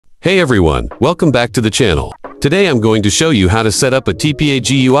Hey everyone, welcome back to the channel. Today I'm going to show you how to set up a TPA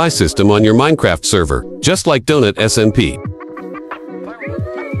GUI system on your Minecraft server, just like Donut SMP.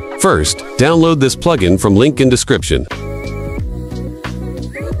 First, download this plugin from link in description.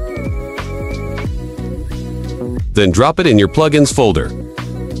 Then drop it in your plugins folder.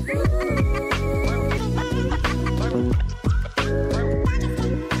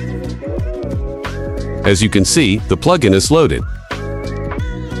 As you can see, the plugin is loaded.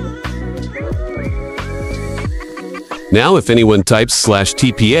 Now if anyone types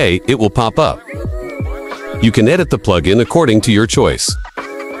 /TPA, it will pop up. You can edit the plugin according to your choice.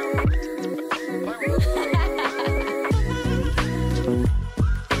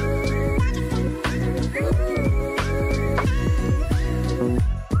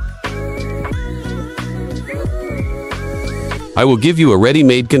 I will give you a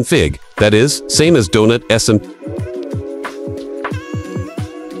ready-made config, that is, same as Donut SMP.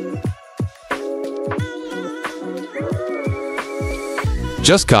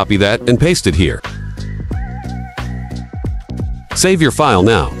 Just copy that and paste it here. Save your file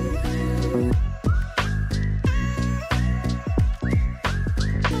now.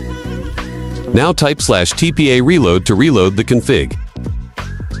 Now type /tpareload to reload the config.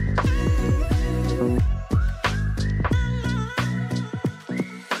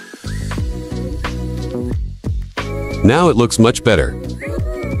 Now it looks much better.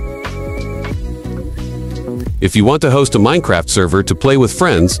 If you want to host a Minecraft server to play with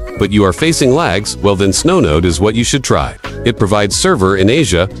friends, but you are facing lags, well then Snownote is what you should try. It provides server in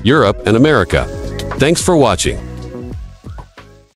Asia, Europe, and America. Thanks for watching.